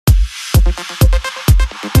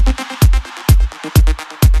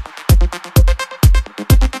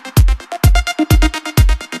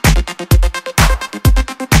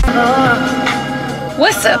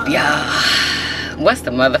What's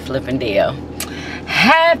the mother flipping deal?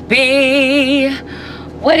 Happy,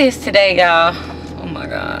 what is today, y'all? Oh my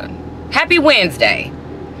God. Happy Wednesday.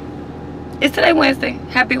 Is today Wednesday?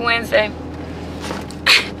 Happy Wednesday.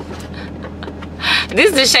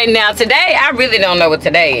 This is the shade now. Today, I really don't know what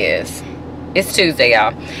today is. It's Tuesday,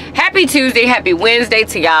 y'all. Happy Tuesday, happy Wednesday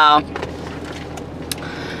to y'all.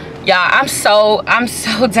 Y'all, I'm so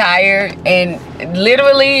tired, and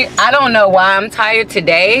literally I don't know why I'm tired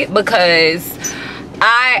today, because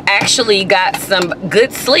I actually got some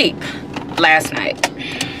good sleep last night.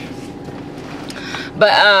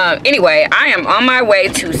 But anyway, I am on my way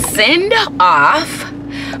to send off,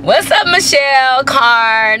 what's up Michelle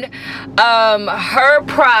Karn, her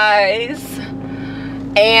prize,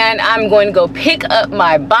 and I'm going to go pick up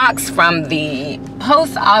my box from the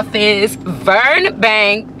post office, Vern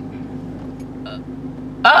Bank.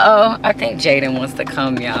 Uh-oh, I think Jaden wants to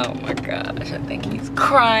come, y'all. Oh my gosh, I think he's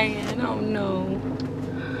crying. Oh no.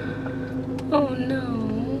 Oh no.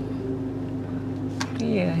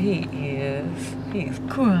 Yeah, he is. He's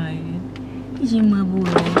crying. You my boy.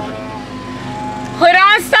 Put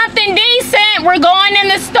on something decent. We're going in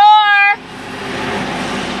the store.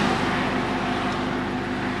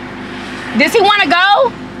 Does he want to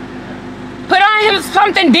go? Put on him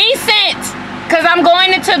something decent, because I'm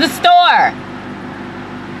going into the store.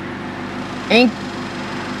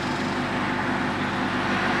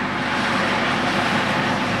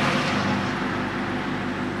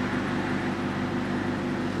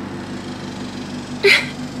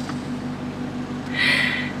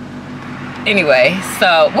 Anyway,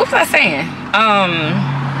 so what was I saying?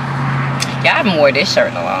 Y'all haven't worn this shirt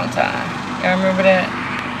in a long time. Y'all remember that?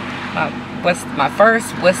 What's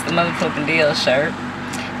the mother flipping deal shirt?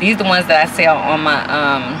 These are the ones that I sell on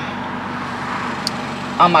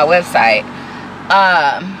my website.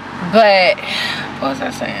 But what was I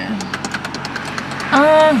saying?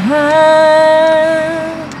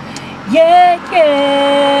 Yeah.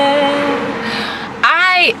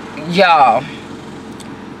 Y'all,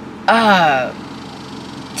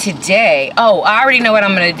 today, I already know what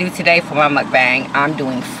I'm gonna do today for my mukbang. I'm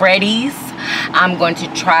doing Freddy's. I'm going to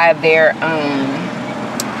try their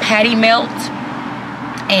patty melt,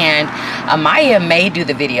 and Amaya may do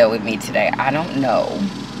the video with me today. I don't know.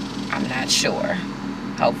 I'm not sure.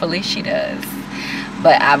 Hopefully she does.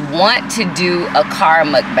 But I want to do a car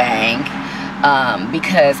mukbang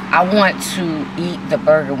because I want to eat the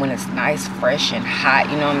burger when it's nice, fresh, and hot.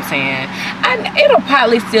 You know what I'm saying? It'll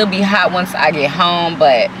probably still be hot once I get home,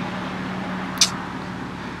 but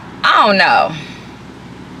I don't know.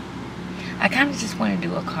 I kind of just want to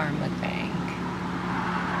do a car mukbang.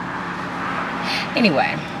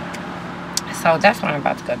 Anyway, so that's what I'm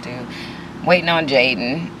about to go do. Waiting on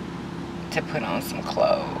Jaden to put on some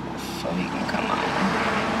clothes so he can come on.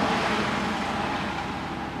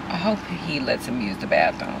 I hope he lets him use the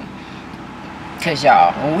bathroom, because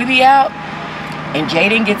y'all, when we be out and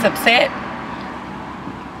Jaden gets upset,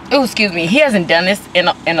 oh excuse me, he hasn't done this in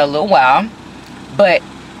a little while, but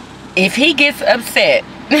if he gets upset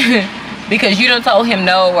because you done told him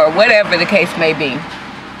no, or whatever the case may be,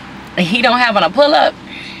 and he don't have on a pull-up,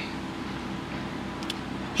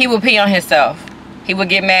 he will pee on himself. He would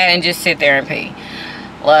get mad and just sit there and pee.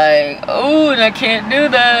 Like, oh, I can't do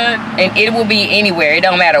that. And it will be anywhere. It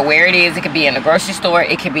don't matter where it is. It could be in the grocery store.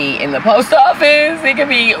 It could be in the post office. It could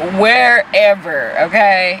be wherever,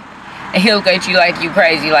 okay? And he'll look at you like you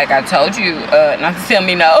crazy. Like, I told you not to tell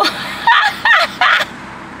me no.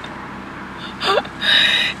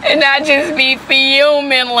 And I just be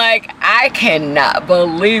fuming like, I cannot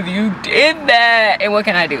believe you did that. And what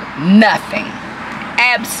can I do? Nothing.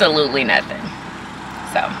 Absolutely nothing.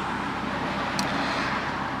 So,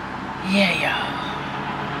 yeah, y'all.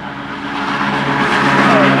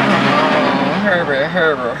 Oh,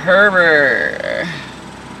 Herbert.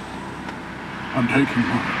 I'm taking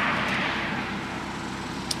one.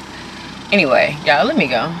 Anyway, y'all, let me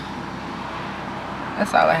go.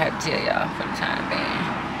 That's all I had to tell y'all for the time being.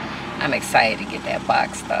 I'm excited to get that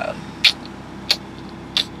box, though.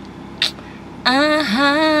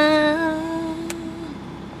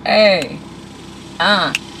 Hey.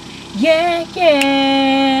 Yeah.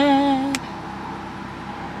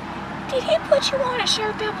 Did he put you on a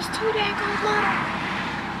shirt that was too daggone little?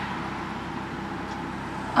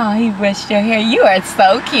 Oh, he brushed your hair. You are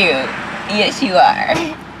so cute. Yes, you are.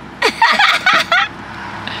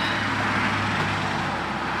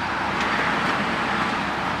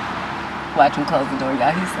 Watch him close the door,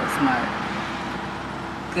 y'all. He's so smart.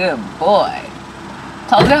 Good boy.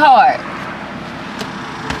 Close it hard.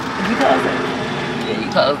 Did you close it? Yeah, you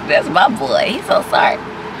closed it. That's my boy. He's so smart.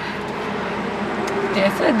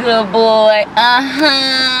 That's a good boy.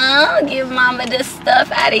 Give mama the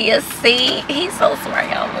stuff out of your seat. He's so smart,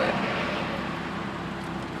 y'all.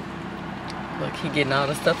 Look, he getting all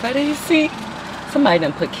the stuff out of his seat. Somebody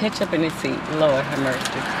done put ketchup in his seat. Lord have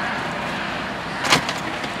mercy.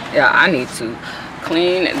 Yeah, I need to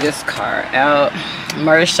clean this car out.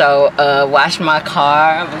 Mersho washed my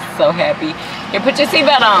car. I was so happy. Here, put your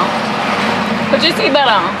seatbelt on. Put your seatbelt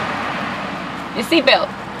on. Your seatbelt.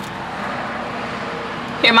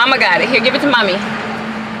 Here, mama got it. Here, give it to mommy.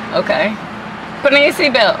 Okay. Put on your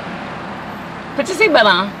seatbelt. Put your seatbelt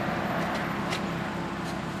on.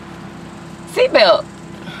 Seatbelt.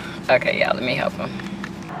 Okay, y'all, let me help him.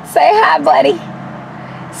 Say hi, buddy.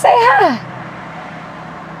 Say hi.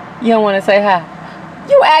 You don't want to say hi?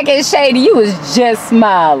 You acting shady. You was just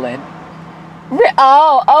smiling.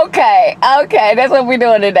 Oh, okay. Okay, that's what we're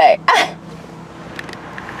doing today.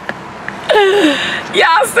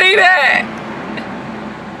 Y'all see that?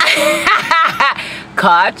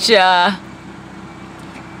 Caught ya.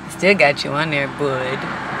 Still got you on there, bud.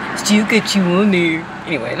 Still got you on there.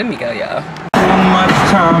 Anyway, let me go, y'all. Too much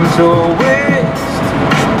time to waste,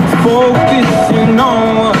 focusing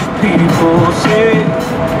on what people say.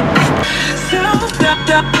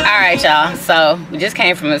 Alright, y'all, so we just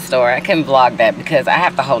came from the store. I couldn't vlog that because I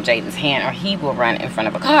have to hold Jaden's hand or he will run in front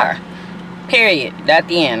of a car. Period. At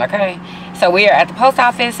the end, okay? So we are at the post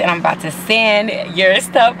office and I'm about to send your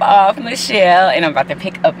stuff off, Michelle, and I'm about to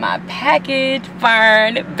pick up my package.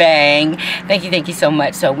 Fern, bang. Thank you so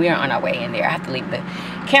much. So we are on our way in there. I have to leave the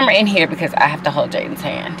camera in here because I have to hold Jaden's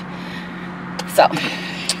hand. So,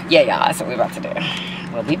 yeah, y'all, that's what we're about to do.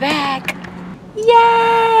 We'll be back. Yay,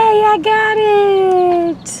 I got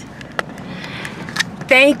it.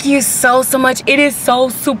 Thank you so much. It is so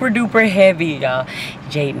super duper heavy, y'all.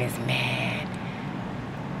 Jaden is mad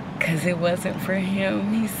because it wasn't for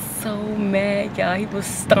him. He's so mad, y'all. He was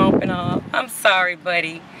stomping off. I'm sorry,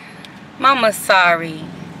 buddy. Mama's sorry.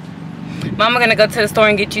 Mama gonna go to the store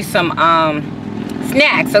and get you some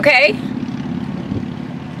snacks, okay?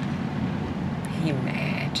 He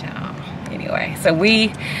mad, y'all. Anyway, so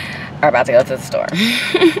we are about to go to the store.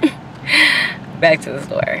 Back to the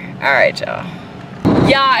store. All right, y'all.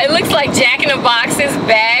 Y'all, it looks like Jack in the Box is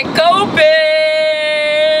back open.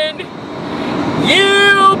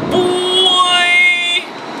 Yeah, boy.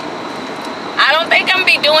 I don't think I'm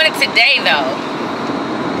gonna be doing it today, though.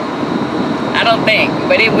 I don't think,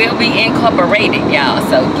 but it will be incorporated, y'all.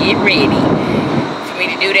 So get ready for me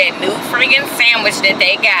to do that new friggin' sandwich that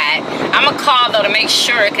they got. I'm gonna call though to make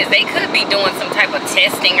sure, because they could be doing some type of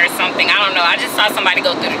testing or something. I don't know. I just saw somebody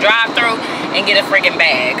go through the drive-thru and get a friggin'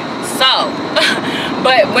 bag. So,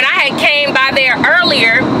 but when I had came by there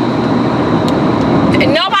earlier,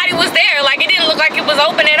 nobody was there. Like, it didn't look like it was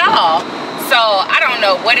open at all. So I don't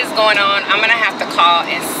know what is going on. I'm gonna have to call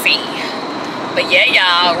and see. But yeah,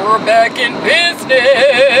 y'all, we're back in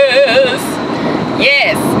business.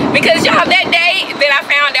 Yes, because y'all, that day that I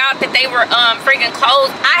found out that they were freaking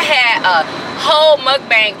closed, I had a whole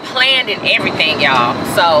mukbang planned and everything, y'all.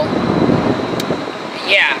 So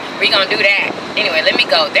yeah, we gonna do that. Anyway, let me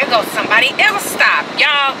go. There goes somebody else. Stop,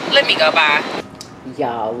 y'all. Let me go by.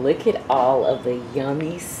 Y'all, look at all of the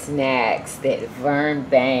yummy snacks that Vern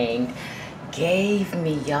Bang gave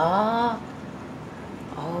me, y'all.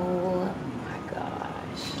 Oh my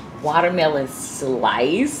gosh. Watermelon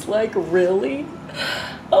slice? Like, really?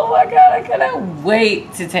 Oh my god, I cannot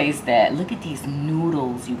wait to taste that. Look at these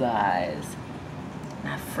noodles, you guys.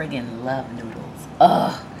 I friggin' love noodles.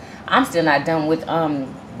 Ugh. I'm still not done with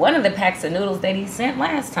one of the packs of noodles that he sent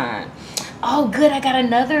last time. Oh good, I got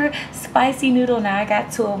another spicy noodle. Now I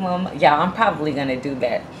got 2 of them. Y'all, I'm probably gonna do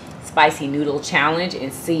that spicy noodle challenge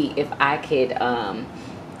and see if I could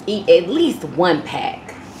eat at least 1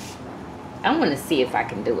 pack. I want to see if I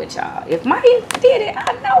can do it, y'all. If Maya did it,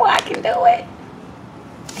 I know I can do it.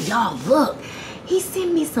 Y'all, look. He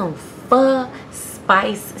sent me some pho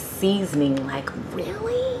spice seasoning. Like,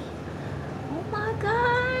 really? Oh my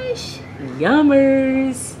gosh.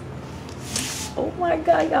 Yummers. Oh my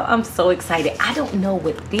god, y'all. I'm so excited. I don't know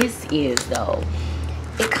what this is, though.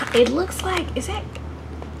 It looks like, it's not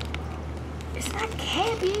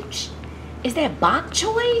cabbage. Is that bok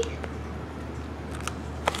choy?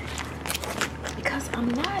 Because I'm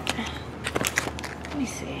not, let me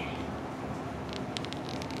see.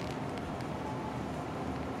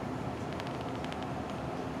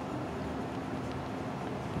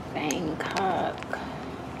 Bangkok.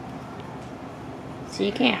 So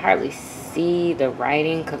you can't hardly see the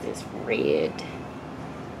writing because it's red.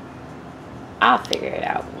 I'll figure it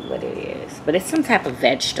out what it is. But it's some type of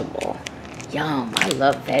vegetable. Yum, I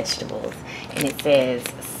love vegetables. And it says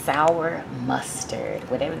sour mustard,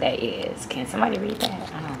 whatever that is. Can somebody read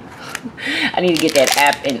that? I don't know. I need to get that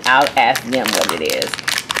app and I'll ask them what it is.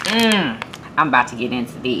 I'm about to get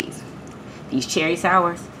into these. These cherry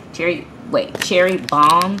sours. Cherry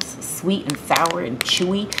bombs. Sweet and sour and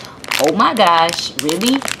chewy. Oh my gosh,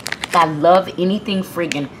 really? I love anything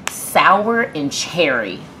friggin' sour and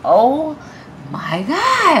cherry. Oh my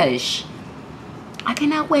gosh. I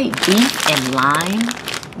cannot wait. Beef and lime.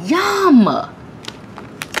 Yum.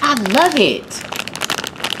 I love it.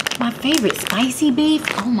 My favorite, spicy beef.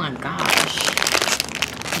 Oh my gosh.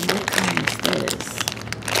 What kind is this?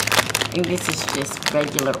 I think this is just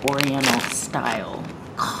regular Oriental style.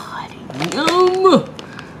 God, yum.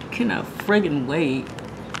 Cannot friggin' wait.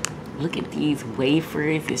 Look at these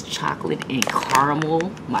wafers. It's chocolate and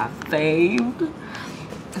caramel. My fave.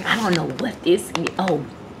 I don't know what this is. Oh,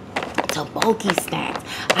 tteokbokki snacks.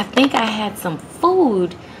 I think I had some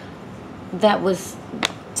food that was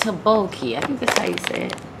tteokbokki. I think that's how you say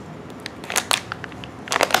it.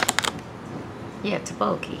 Yeah,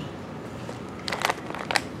 tteokbokki.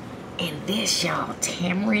 And this, y'all,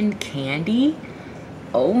 tamarind candy.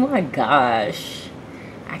 Oh my gosh.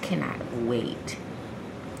 I cannot wait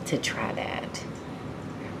to try that.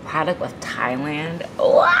 Product of Thailand.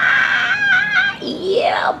 Wow,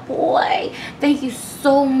 yeah, boy. Thank you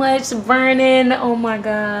so much, Vernon. Oh my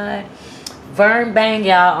God. Vern Bang,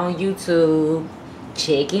 y'all, on YouTube.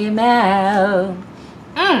 Check him out.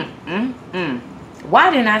 Why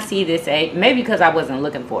didn't I see this? Maybe because I wasn't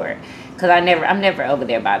looking for it. Because I'm never over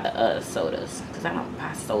there by the sodas. Because I don't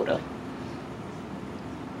buy soda.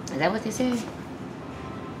 Is that what this is?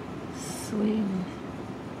 Sweet.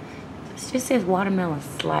 It just says watermelon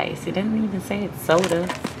slice. It doesn't even say it's soda.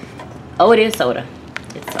 Oh, it is soda.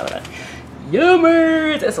 It's soda.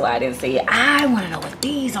 Yummers. That's why I didn't see it. I want to know what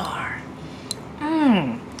these are.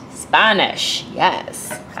 Spanish.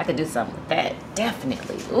 Yes. I could do something with that.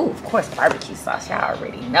 Definitely. Ooh, of course, barbecue sauce. Y'all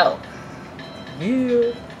already know.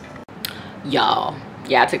 Yeah. Y'all.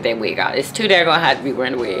 Yeah, I took that wig out. It's too damn gonna have to be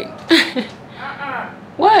wearing the wig.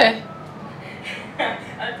 What?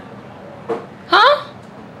 Huh?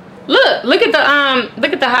 Look at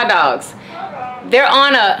the hot dogs. They're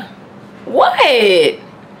on a what?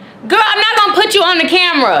 Girl, I'm not gonna put you on the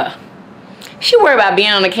camera. She worried about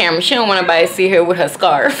being on the camera. She don't want nobody to see her with her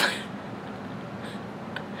scarf.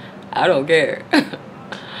 I don't care.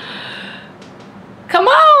 Come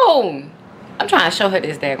on. I'm trying to show her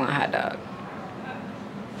this daggone hot dog.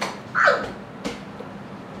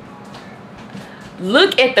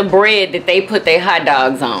 Look at the bread that they put their hot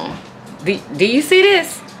dogs on. Do you see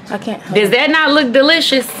this? I can't. Does that not look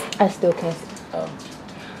delicious? I still can't. Oh.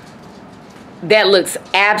 That looks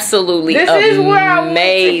absolutely amazing. This is where I wanted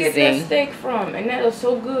to get that steak from, and that was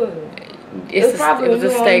so good. It was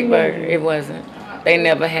a steak burger. It wasn't. They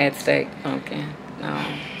never had steak. Okay. No.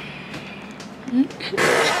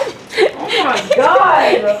 Oh my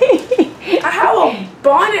God. I have a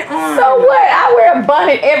bonnet on. So what? I wear a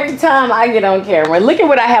bonnet every time I get on camera. Look at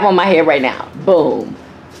what I have on my head right now. Boom.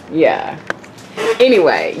 Yeah.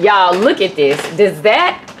 Anyway, y'all, look at this. Does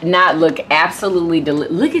that not look absolutely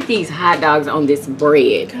delicious? Look at these hot dogs on this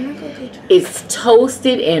bread. It's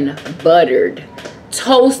toasted and buttered.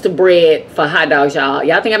 Toast bread for hot dogs, y'all.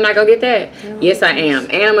 Y'all think I'm not gonna get that? No. Yes, I am.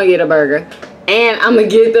 And I'm gonna get a burger. And I'm gonna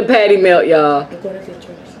get the patty melt, y'all. I'm gonna get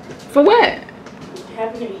yours. For what?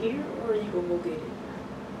 Having it here, or are you gonna go get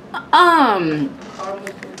it?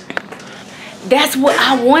 That's what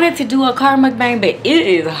I wanted to do, a car mukbang, but it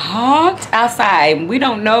is hot outside. We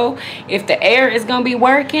don't know if the air is gonna be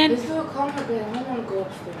working. Let's do a car mukbang. I don't want to go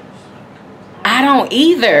upstairs. I don't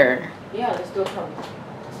either. Yeah, let's do a car mukbang.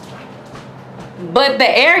 But the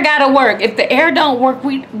air gotta work. If the air don't work,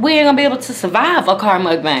 we ain't gonna be able to survive a car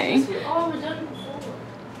mukbang. Oh, we've done it before.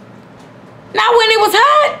 Not when it was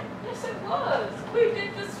hot. Yes, it was. We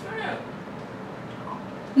did this shrimp.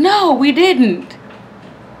 No, we didn't.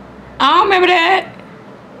 I don't remember that.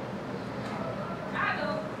 I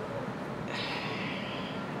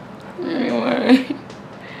do. Anyway.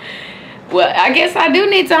 Well, I guess I do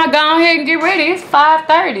need to go ahead and get ready. It's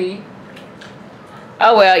 5:30.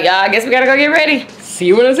 Oh well, y'all, I guess we gotta go get ready. See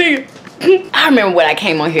you when I see you. I remember what I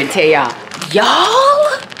came on here to tell y'all.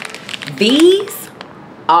 Y'all, these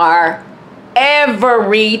are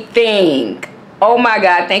everything. Oh my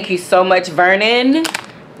God, thank you so much, Vernon.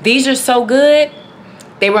 These are so good.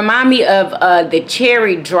 They remind me of the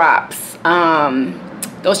cherry drops.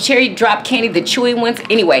 Those cherry drop candy, the chewy ones.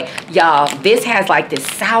 Anyway, y'all, this has like this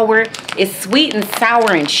sour. It's sweet and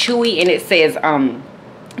sour and chewy, and it says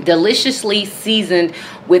deliciously seasoned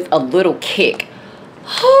with a little kick.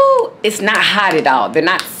 Whew, it's not hot at all. They're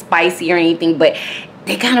not spicy or anything, but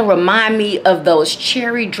they kind of remind me of those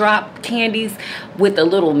cherry drop candies with a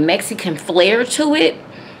little Mexican flair to it.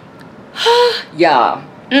 Y'all,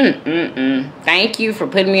 thank you for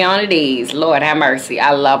putting me on to these. Lord have mercy,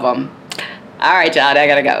 I love them. All right, y'all, I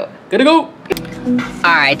gotta go.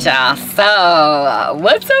 All right, y'all, so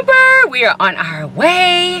what's up, we are on our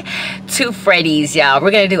way to Freddy's, y'all. We're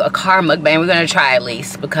gonna do a car mukbang. We're gonna try at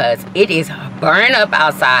least, because it is burning up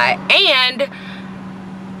outside and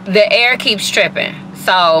the air keeps tripping.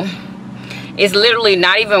 So it's literally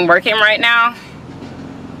not even working right now.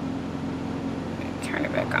 Turn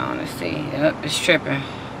it back on and see. Yep, it's tripping.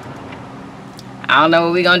 I don't know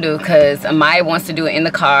what we're gonna do, because Amaya wants to do it in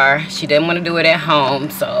the car. She didn't want to do it at home,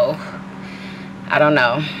 so I don't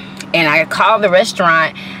know. And I called the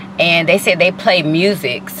restaurant and they said they play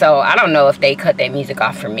music, so I don't know if they cut that music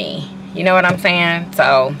off for me. You know what I'm saying?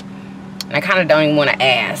 So I kind of don't even want to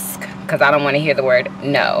ask, because I don't want to hear the word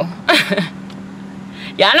no.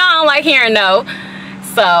 Y'all know I don't like hearing no,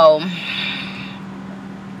 so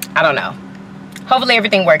I don't know. Hopefully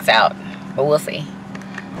everything works out, but we'll see.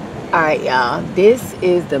 Alright, y'all, this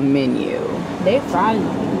is the menu. They fried.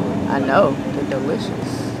 I know, they're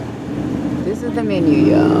delicious. This is the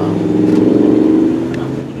menu, y'all.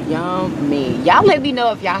 Yummy. Y'all let me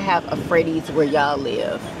know if y'all have a Freddy's where y'all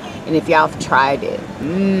live, and if y'all have tried it.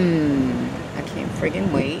 I can't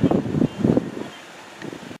friggin' wait.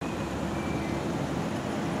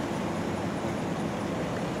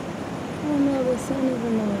 Oh no, the sun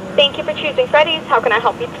isn't on. Thank you for choosing Freddy's. How can I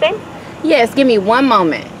help you today? Yes, give me one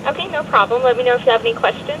moment. Okay, no problem. Let me know if you have any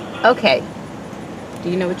questions. Okay. Do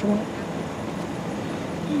you know what you want?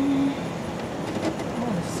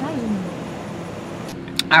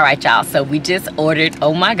 All right, y'all, so we just ordered.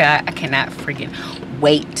 Oh my God, I cannot freaking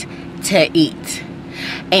wait to eat.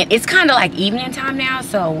 And it's kind of like evening time now,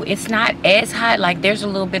 so it's not as hot. Like, there's a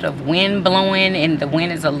little bit of wind blowing, and the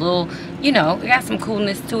wind is a little, you know, it got some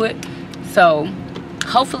coolness to it. So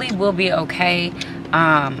hopefully we'll be okay.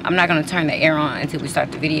 I'm not gonna turn the air on until we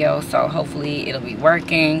start the video, so hopefully it'll be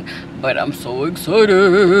working. But I'm so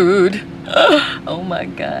excited. Oh my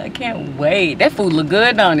God, I can't wait. That food look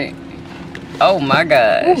good, don't it? Oh my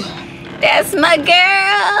gosh. Ooh. That's my girl.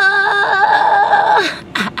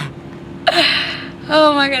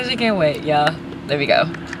 Oh my gosh, I can't wait, y'all. There we go.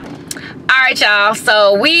 All right, y'all,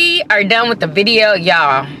 so we are done with the video.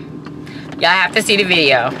 Y'all have to see the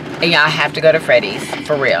video, and y'all have to go to Freddy's,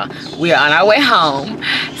 for real. We are on our way home.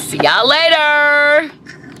 See y'all later.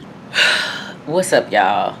 What's up,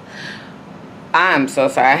 y'all? I'm so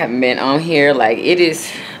sorry I haven't been on here. Like, it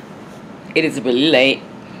is really late,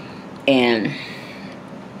 and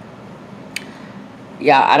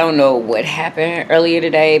y'all, I don't know what happened earlier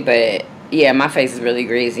today, but yeah, my face is really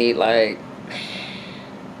greasy. Like,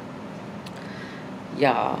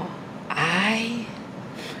 y'all, I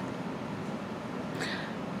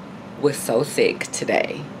was so sick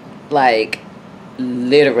today. Like,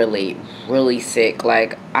 literally really sick.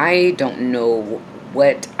 Like, I don't know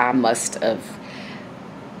what I must have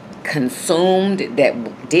consumed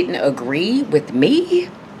that didn't agree with me.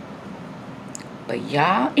 But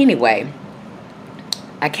y'all, anyway,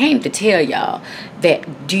 I came to tell y'all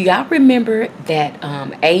that, do y'all remember that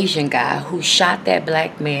Asian guy who shot that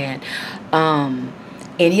black man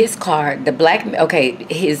in his car? The black, okay,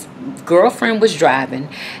 his girlfriend was driving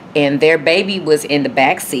and their baby was in the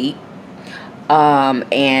back seat,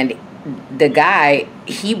 and the guy,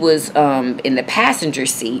 he was in the passenger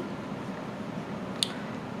seat.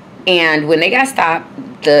 And when they got stopped,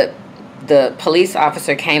 the police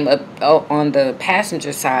officer came up on the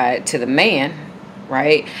passenger side to the man,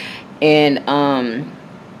 right? And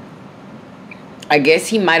I guess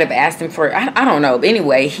he might have asked him for, I don't know.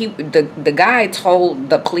 Anyway, the guy told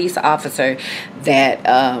the police officer that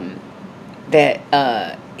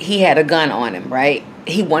he had a gun on him, right?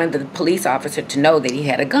 He wanted the police officer to know that he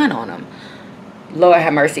had a gun on him. Lord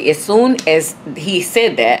have mercy. As soon as he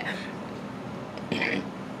said that,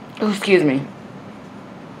 oh, excuse me.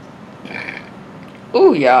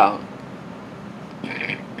 Ooh, y'all.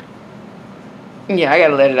 Yeah, I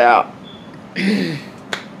gotta let it out.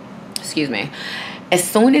 Excuse me. As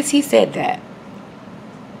soon as he said that,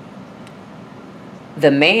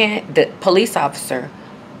 the police officer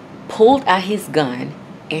pulled out his gun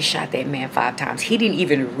and shot that man 5 times. He didn't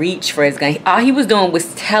even reach for his gun. All he was doing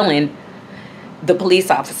was telling the police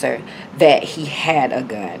officer that he had a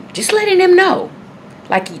gun. Just letting him know.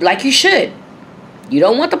 Like you should. You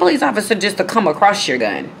don't want the police officer just to come across your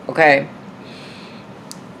gun, okay?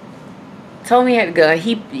 Told me he had a gun.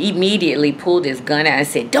 He immediately pulled his gun out and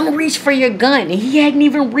said, don't reach for your gun. And he hadn't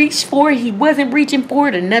even reached for it. He wasn't reaching for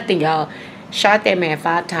it or nothing, y'all. Shot that man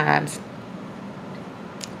 5 times.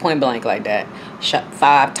 Point blank like that. Shot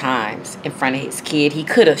 5 times in front of his kid. He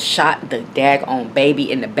could have shot the daggone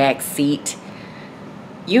baby in the back seat.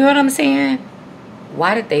 You know what I'm saying?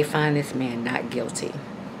 Why did they find this man not guilty?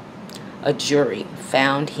 A jury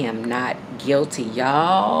found him not guilty,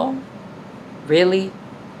 y'all. Really?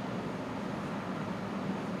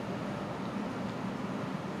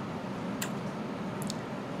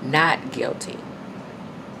 Not guilty.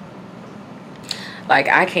 Like,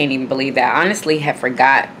 I can't even believe that. I honestly have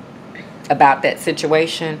forgot about that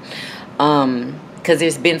situation, because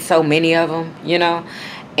there's been so many of them, you know.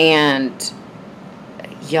 And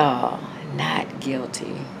y'all, not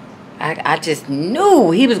guilty. I just knew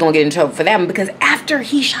he was gonna get in trouble for that one, because after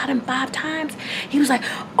he shot him 5 times, he was like,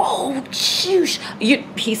 oh shoosh,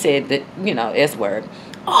 he said that, you know, S word.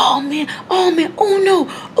 Oh man, oh no,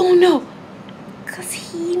 oh no. Because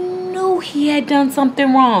he knew he had done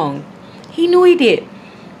something wrong. He knew he did.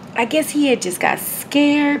 I guess he had just got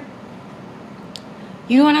scared.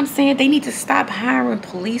 You know what I'm saying? They need to stop hiring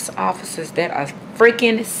police officers that are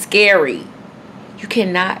freaking scary. You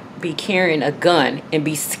cannot be carrying a gun and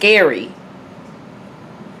be scary.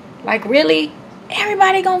 Like, really?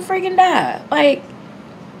 Everybody gonna freaking die. Like,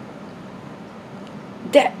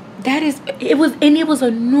 it was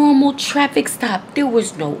a normal traffic stop. There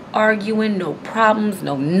was no arguing, no problems,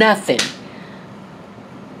 no nothing.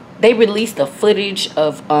 They released the footage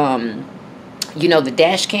of you know, the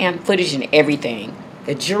dash cam footage and everything.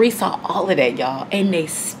 The jury saw all of that, y'all, and they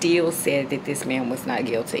still said that this man was not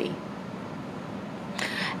guilty.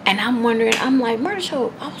 And I'm wondering, I'm like, Murder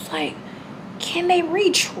Show, I was like, can they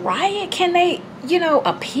retry it? Can they, you know,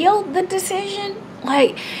 appeal the decision?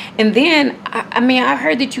 Like, and then, I mean, I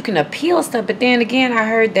heard that you can appeal stuff, but then again, I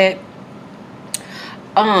heard that,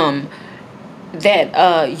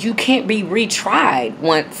 you can't be retried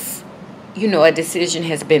once, you know, a decision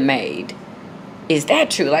has been made. Is that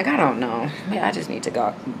true? Like, I don't know. I just need to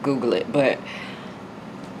go Google it, but,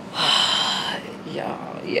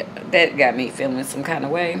 y'all, yeah, that got me feeling some kind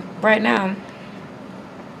of way right now.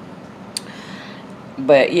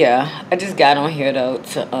 But yeah, I just got on here though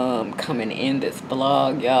to come and end this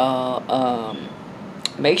vlog, y'all.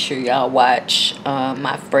 Make sure y'all watch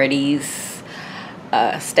my Freddy's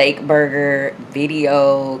steak burger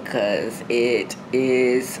video, because it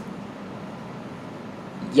is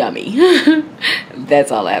yummy.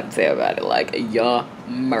 That's all I have to say about it. Like,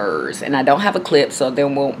 yummers. And I don't have a clip, so there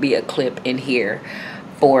won't be a clip in here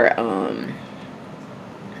for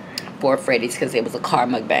Freddy's, because it was a car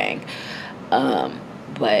mukbang.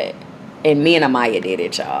 But, and me and Amaya did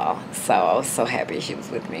it, y'all. So I was so happy she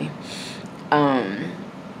was with me.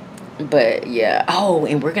 But yeah. Oh,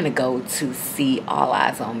 and we're gonna go to see All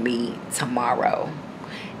Eyes on Me tomorrow.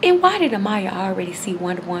 And why did Amaya already see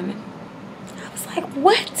Wonder Woman? I was like,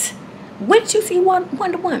 what? When did you see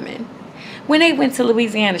Wonder Woman? When they went to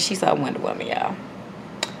Louisiana, she saw Wonder Woman, y'all.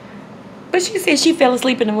 But she said she fell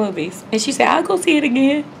asleep in the movies. And she said, I'll go see it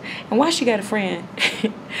again. And why she got a friend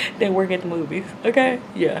that work at the movies, okay?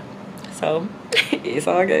 Yeah. So, it's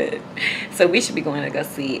all good. So, we should be going to go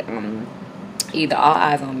see either All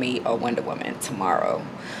Eyes on Me or Wonder Woman tomorrow.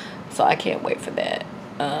 So, I can't wait for that.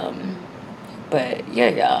 But, yeah,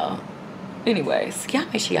 y'all. Anyways, y'all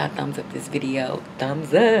make sure y'all thumbs up this video.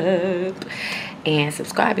 Thumbs up. And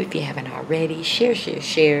subscribe if you haven't already.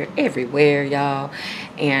 Share everywhere, y'all.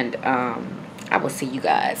 And I will see you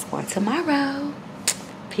guys on tomorrow.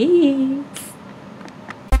 Peace.